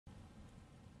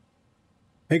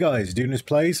Hey guys, doing this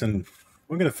plays, and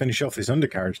we're going to finish off this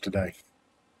undercarriage today.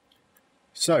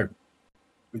 So,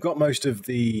 we've got most of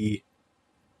the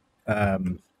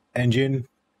engine,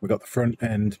 we've got the front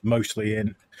end mostly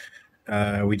in.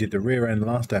 We did the rear end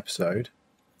last episode,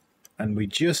 and we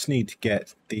just need to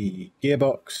get the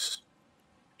gearbox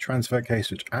transfer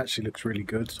case, which actually looks really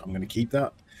good, so I'm going to keep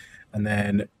that. And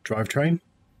then drivetrain.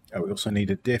 We also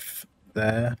need a diff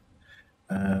there.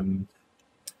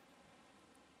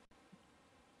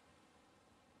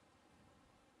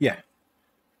 Yeah.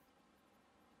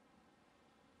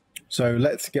 So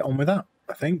let's get on with that,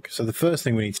 I think. So the first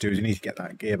thing we need to do is we need to get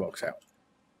that gearbox out.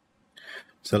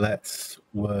 So let's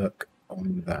work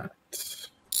on that.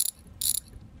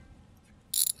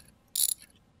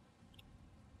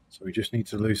 So we just need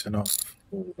to loosen off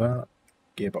all that.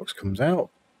 Gearbox comes out.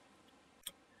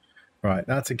 Right,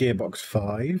 that's a gearbox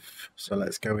 5. So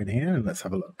let's go in here and let's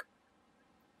have a look.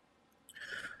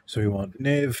 So we want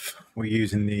NIV. We're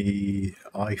using the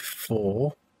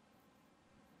i4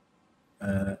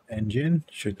 engine.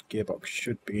 Gearbox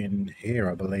should be in here,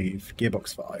 I believe.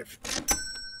 Gearbox 5.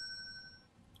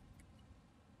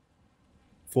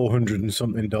 $400 and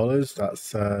something.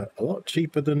 That's a lot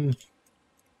cheaper than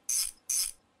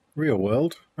real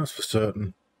world, that's for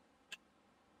certain.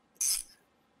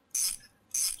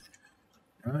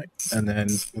 Right, and then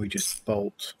we just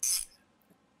bolt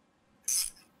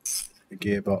the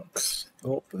gearbox.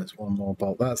 Oh, there's one more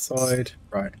bolt that side.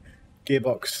 Right,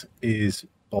 gearbox is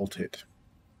bolted.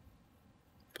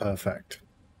 Perfect.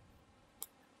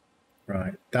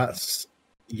 Right, that's,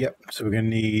 yep, so we're going to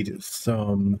need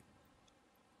some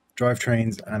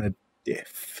drivetrains and a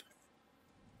diff.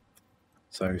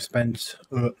 So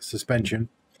suspension.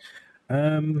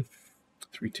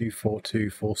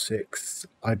 324246.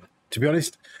 To be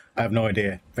honest, I have no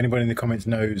idea. If anybody in the comments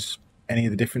knows any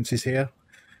of the differences here,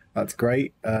 that's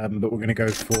great. But we're going to go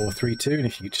for 32, and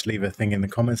if you could just leave a thing in the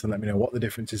comments and let me know what the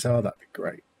differences are, that'd be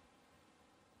great.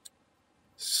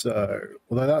 So,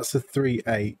 although that's a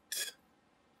 3.8,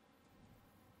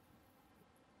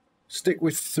 stick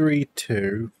with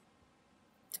 3.2.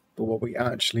 But what we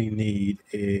actually need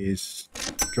is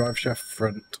drive shaft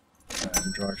front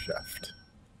and drive shaft.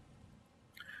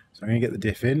 So I'm going to get the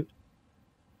diff in.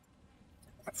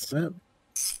 That's it.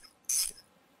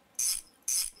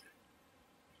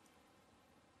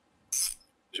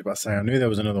 I was about to say, I knew there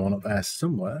was another one up there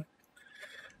somewhere.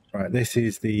 Right, this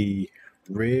is the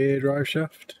rear drive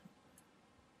shaft.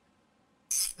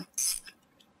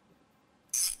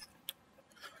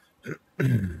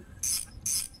 And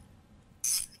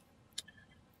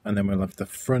then we'll have the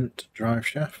front drive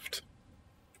shaft.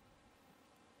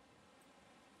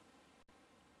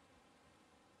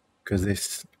 Because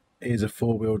this is a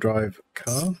 4-wheel drive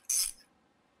car.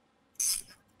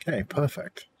 Okay,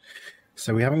 perfect.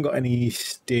 So we haven't got any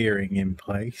steering in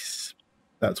place.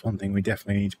 That's one thing we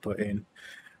definitely need to put in.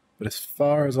 But as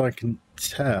far as I can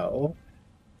tell,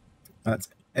 that's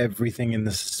everything in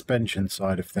the suspension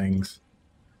side of things.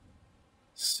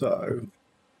 So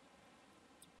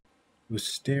we're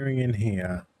steering in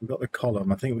here. We've got the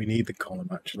column. I think we need the column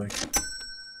actually.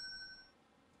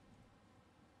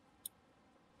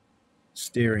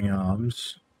 Steering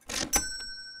arms.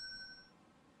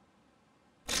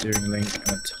 Steering link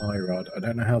and a tie rod. I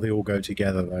don't know how they all go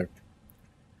together though.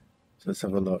 So let's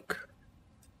have a look.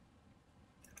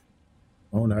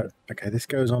 Oh no. Okay, this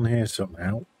goes on here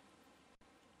somehow.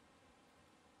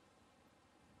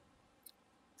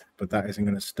 But that isn't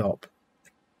going to stop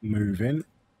moving.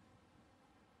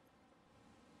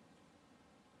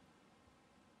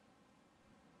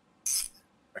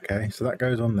 Okay, so that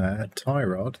goes on there. Tie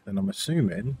rod, then I'm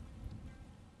assuming,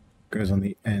 goes on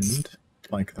the end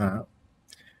like that.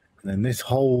 And then this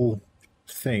whole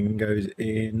thing goes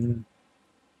in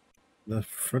the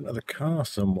front of the car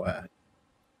somewhere.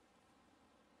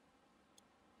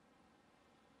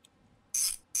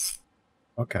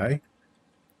 Okay.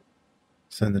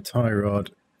 So then the tie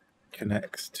rod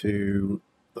connects to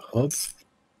the hub.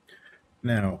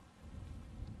 Now,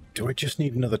 do I just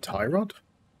need another tie rod?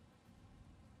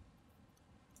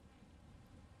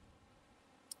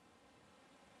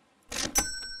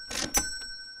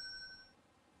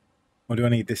 Or do I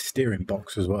need this steering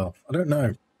box as well? I don't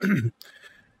know.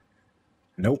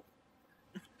 Nope.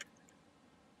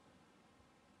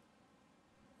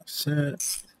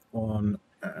 Set 1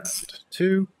 and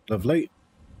 2. Lovely.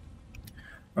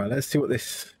 Right, let's see what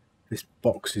this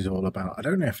box is all about. I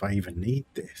don't know if I even need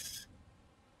this.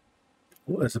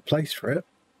 Oh, there's a place for it.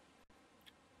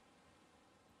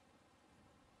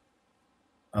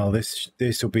 Oh, this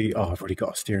will be... Oh, I've already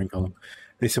got a steering column.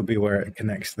 This will be where it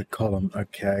connects the column.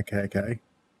 Okay.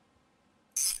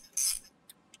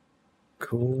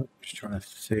 cool. Just trying to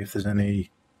see if there's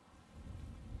any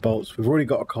bolts. We've already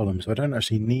got a column, so I don't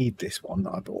actually need this one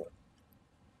that I bought.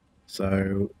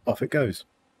 So off it goes.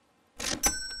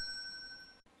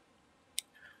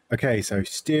 Okay, so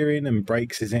steering and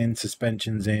brakes is in,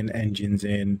 suspension's in, engine's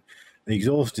in. The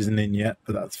exhaust isn't in yet,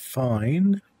 but that's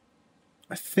fine.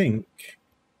 I think...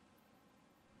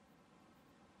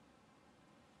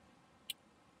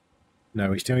 No,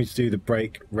 we still need to do the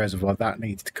brake reservoir. That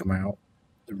needs to come out.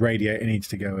 The radiator needs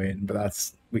to go in,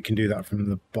 but we can do that from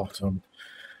the bottom.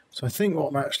 So I think what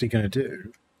I'm actually going to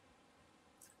do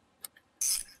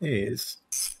is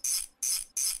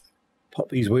pop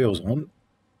these wheels on.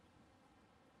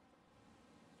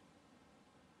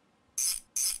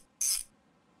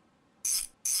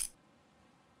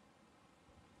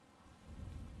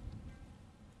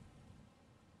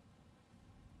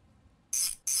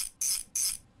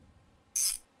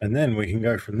 And then we can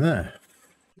go from there.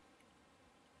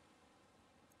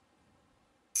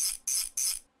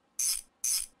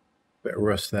 Bit of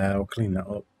rust there, I'll clean that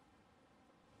up.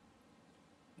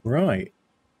 Right.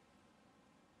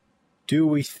 Do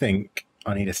we think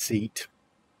I need a seat?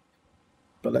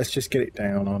 But let's just get it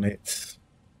down on its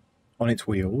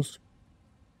wheels.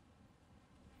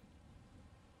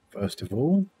 First of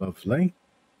all, lovely.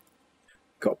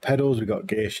 Got pedals, we've got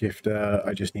gear shifter,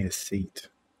 I just need a seat.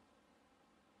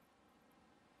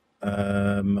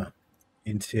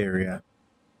 Interior.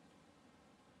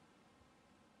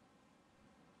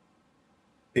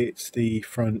 It's the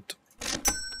front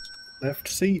left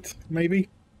seat, maybe?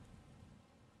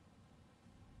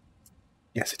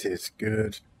 Yes, it is.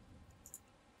 Good.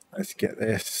 Let's get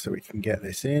this so we can get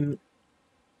this in.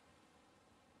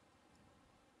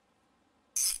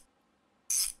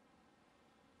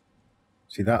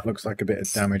 See, that looks like a bit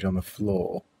of damage on the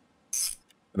floor.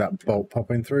 That bolt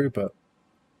popping through, but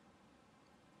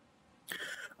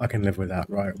I can live with that.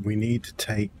 Right, we need to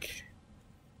take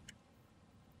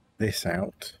this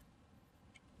out.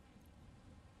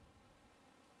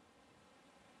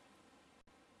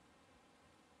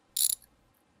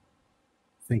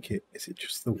 I think is it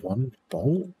just the one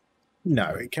bolt? No,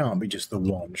 it can't be just the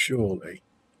one, surely.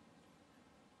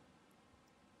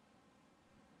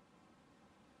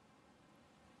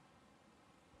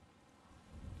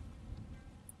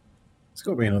 There's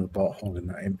got to be another bolt holding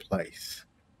that in place.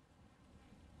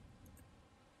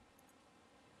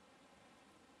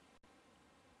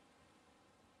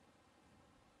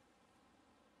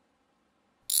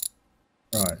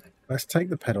 Right, let's take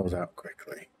the pedals out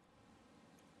quickly.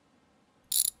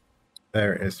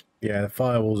 There it is. Yeah, the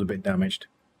firewall's a bit damaged.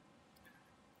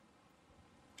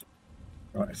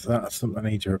 Right, so that's something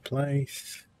I need to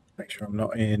replace. Make sure I'm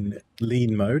not in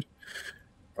lean mode.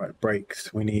 Right,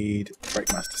 brakes. We need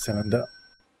brake master cylinder.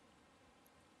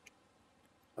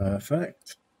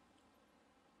 Perfect.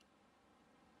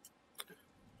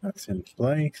 That's in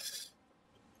place.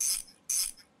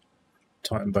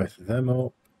 Tighten both of them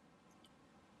up.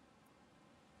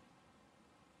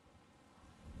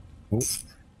 Ooh.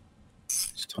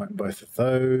 Just tighten both of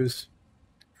those.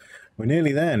 We're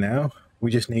nearly there now. We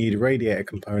just need radiator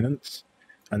components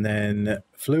and then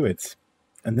fluids.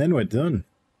 And then we're done.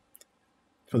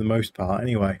 For the most part,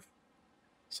 anyway.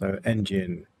 So,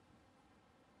 engine.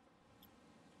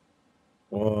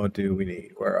 What do we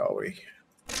need? Where are we?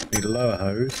 We need a lower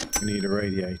hose. We need a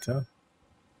radiator.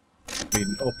 We need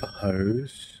an upper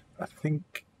hose. I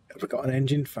think... Have we got an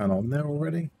engine fan on there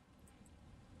already?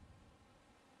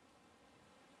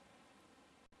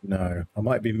 No. I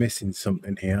might be missing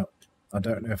something here. I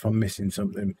don't know if I'm missing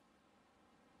something.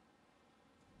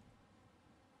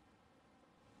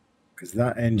 Because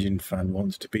that engine fan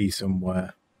wants to be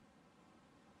somewhere.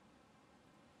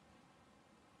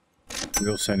 We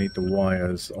also need the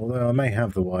wires, although I may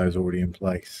have the wires already in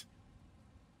place.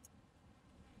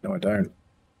 No, I don't.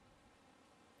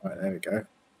 Right, there we go.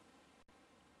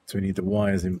 So we need the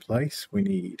wires in place. We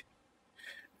need...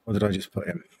 What did I just put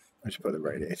in? I just put the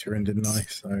radiator in, didn't I?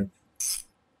 So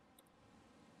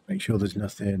make sure there's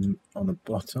nothing on the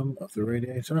bottom of the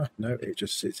radiator. No, it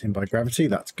just sits in by gravity.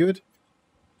 That's good.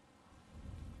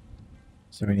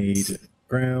 So we need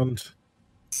ground,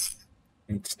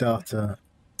 we need starter,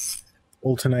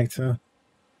 alternator.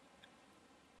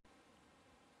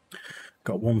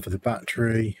 Got one for the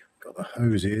battery, got the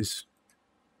hoses.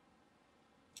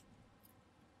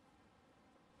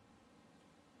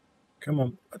 Come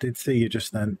on, I did see you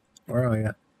just then. Where are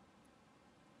you?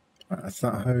 Right, that's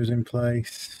that hose in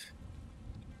place.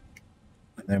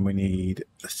 And then we need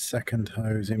the second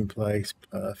hose in place.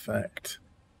 Perfect.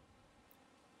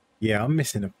 Yeah, I'm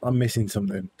missing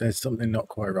something. There's something not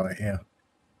quite right here.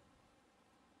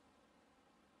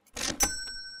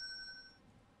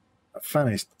 That fan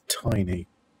is tiny.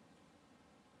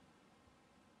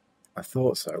 I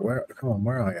thought so. Where? Come on,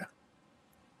 where are you?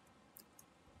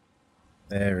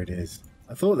 There it is.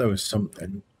 I thought there was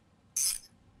something.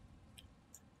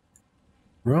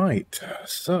 Right,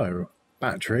 so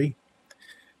battery.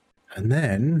 And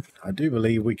then I do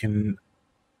believe we can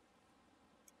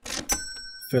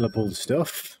fill up all the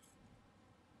stuff.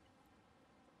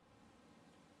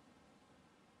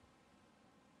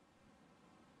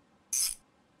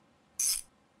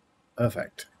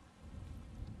 Perfect.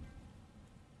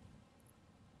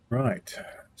 Right,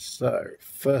 so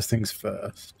first things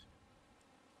first.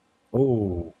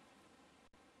 Oh,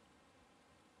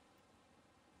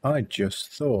 I just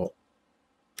thought,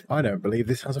 I don't believe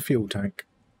this has a fuel tank.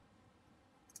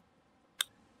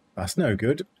 That's no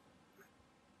good.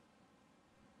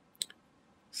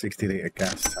 60-litre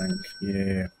gas tank,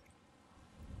 yeah.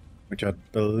 Which I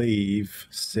believe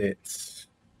sits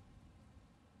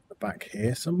back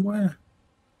here somewhere.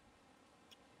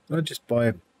 Did I just buy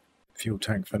a fuel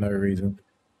tank for no reason?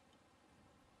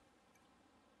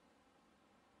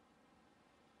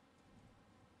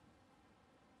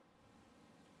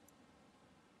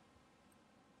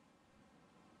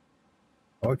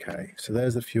 Okay, so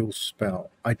there's the fuel spout.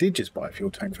 I did just buy a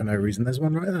fuel tank for no reason. There's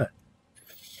one right there.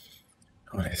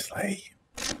 Honestly.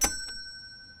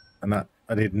 And that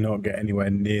I did not get anywhere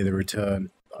near the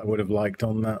return I would have liked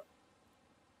on that.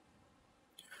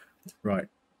 Right,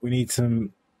 we need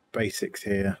some basics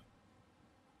here.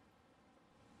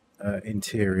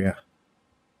 Interior.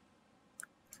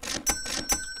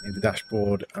 Need the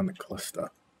dashboard and the cluster.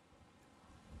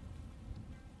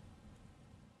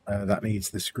 That needs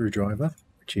the screwdriver,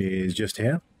 which is just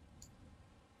here.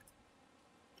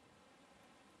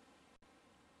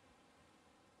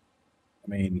 I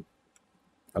mean,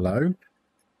 hello?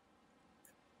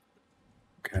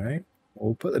 Okay,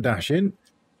 we'll put the dash in.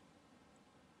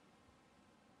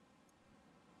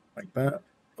 Like that.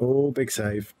 Oh, big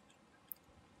save.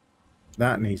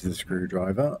 That needs the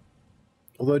screwdriver.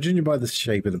 Although, judging by the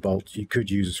shape of the bolt, you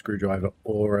could use a screwdriver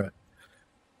or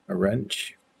a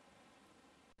wrench.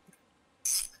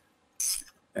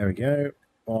 There we go.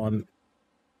 One.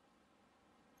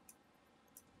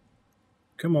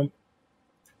 Come on.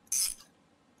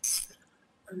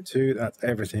 And two. That's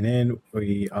everything in.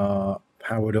 We are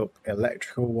powered up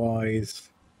electrical wise.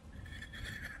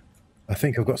 I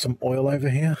think I've got some oil over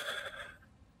here.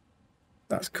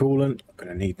 That's coolant. I'm going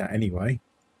to need that anyway.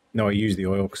 No, I used the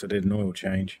oil because I did an oil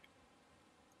change.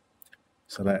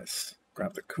 So let's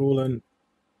grab the coolant.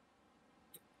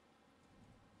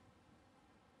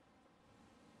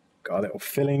 Got a little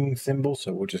filling symbol,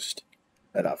 so we'll just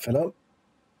let that fill up.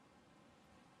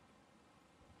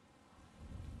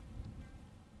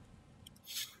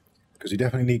 Because we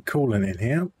definitely need coolant in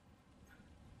here.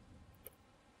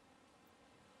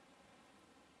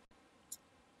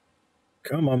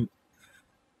 Come on.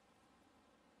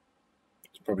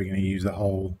 It's probably going to use the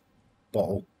whole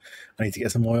bottle. I need to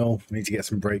get some oil. I need to get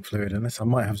some brake fluid in this. I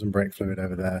might have some brake fluid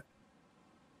over there.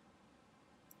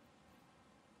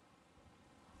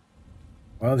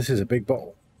 Well, this is a big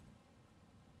bottle.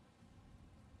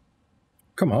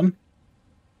 Come on.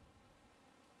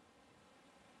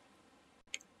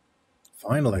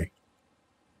 Finally.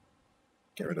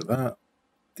 Get rid of that.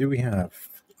 Do we have?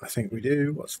 I think we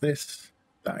do. What's this?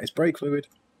 That is brake fluid.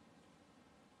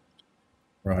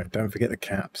 Right, don't forget the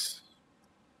caps.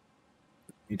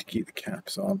 Need to keep the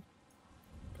caps on.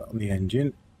 Put on the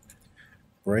engine.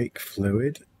 Brake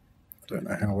fluid. I don't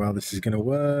know how well this is going to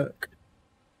work.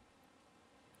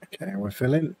 Okay, we're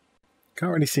filling.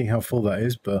 Can't really see how full that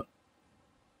is, but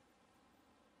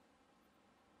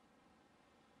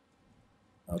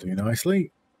I'll do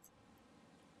nicely.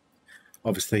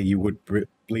 Obviously, you would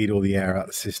bleed all the air out of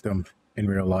the system in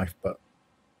real life, but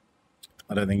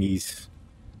I don't think he's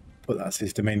put that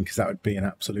system in because that would be an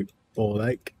absolute ball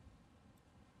ache.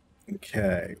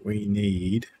 Okay, we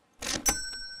need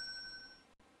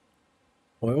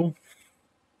oil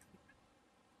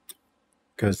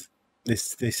because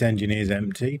this engine is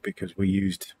empty because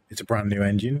it's a brand new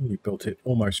engine. We built it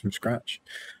almost from scratch.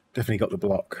 Definitely got the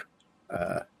block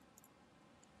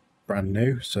brand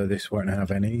new, so this won't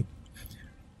have any.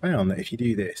 I found that if you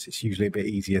do this, it's usually a bit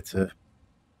easier to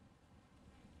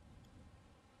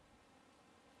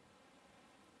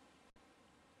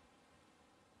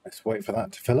let's wait for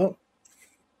that to fill up.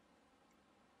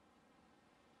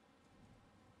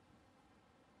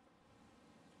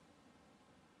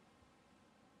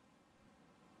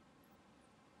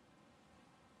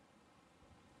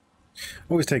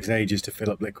 Always takes ages to fill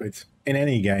up liquids in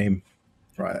any game.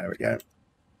 Right, there we go.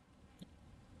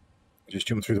 Just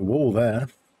jump through the wall there.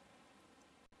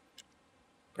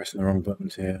 Pressing the wrong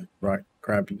buttons here. Right,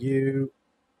 grab you.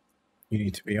 You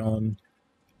need to be on.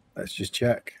 Let's just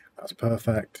check. That's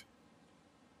perfect.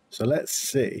 So let's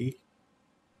see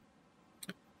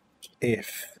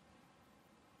if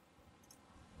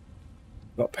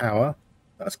got power.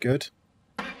 That's good.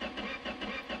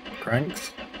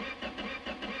 Cranks.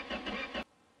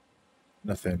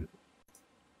 Nothing.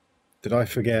 Did I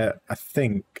forget? I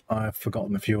think I've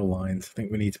forgotten the fuel lines. I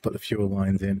think we need to put the fuel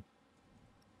lines in.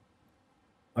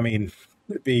 I mean,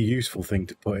 it'd be a useful thing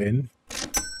to put in.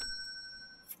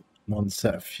 One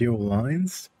set of fuel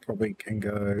lines. Probably can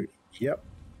go, yep.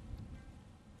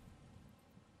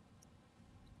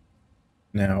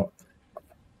 Now,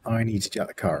 I need to jack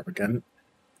the car up again.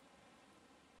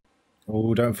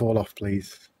 Oh, don't fall off,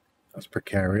 please. That's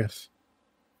precarious.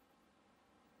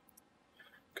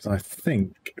 Because I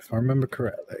think, if I remember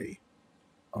correctly,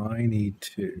 I need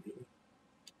to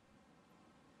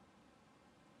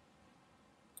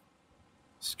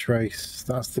trace,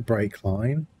 that's the brake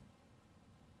line.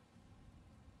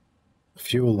 The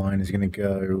fuel line is going to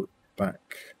go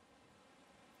back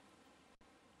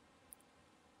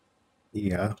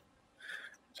here.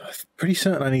 So I'm pretty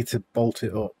certain I need to bolt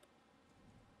it up.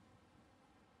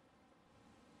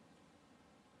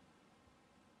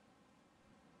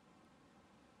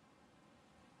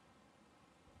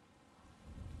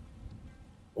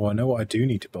 Well, I know what I do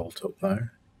need to bolt up, though.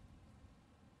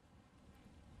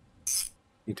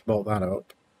 Need to bolt that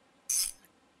up.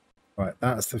 Right,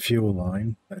 that's the fuel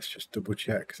line. Let's just double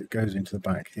check because it goes into the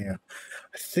back here.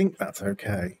 I think that's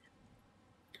okay.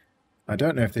 I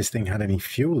don't know if this thing had any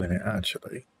fuel in it,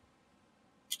 actually.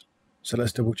 So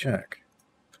let's double check.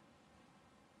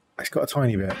 It's got a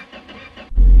tiny bit.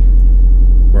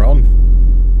 We're on.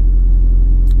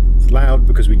 It's loud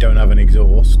because we don't have an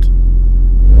exhaust.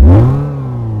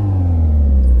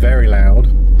 Very loud.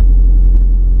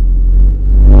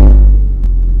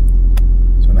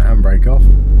 Turn the handbrake off.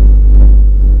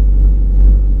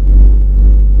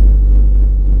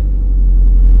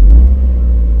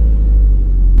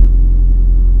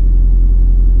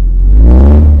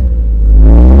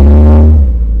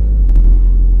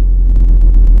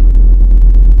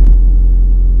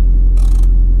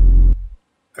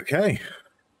 Okay.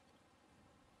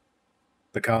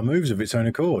 The car moves of its own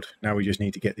accord. Now we just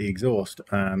need to get the exhaust,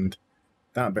 and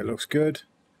that bit looks good,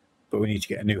 but we need to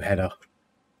get a new header.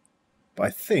 But I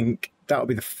think that'll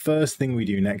be the first thing we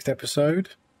do next episode,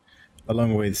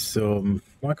 along with some...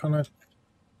 Why can't I...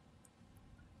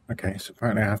 Okay, so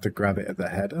apparently I have to grab it at the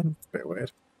header. A bit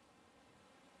weird.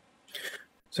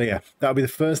 So yeah, that'll be the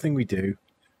first thing we do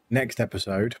next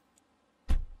episode.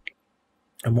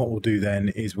 And what we'll do then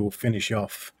is we'll finish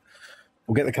off...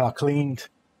 We'll get the car cleaned,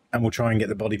 and we'll try and get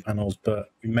the body panels,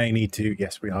 but we may need to...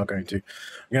 Yes, we are going to. We're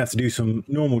going to have to do some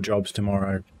normal jobs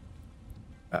tomorrow.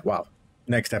 Well,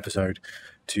 next episode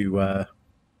to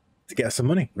get us some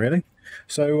money, really.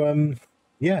 So,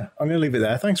 yeah, I'm going to leave it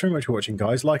there. Thanks very much for watching,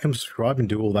 guys. Like and subscribe and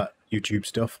do all that YouTube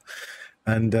stuff.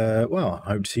 And, well,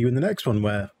 I hope to see you in the next one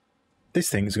where this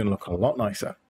thing's going to look a lot nicer.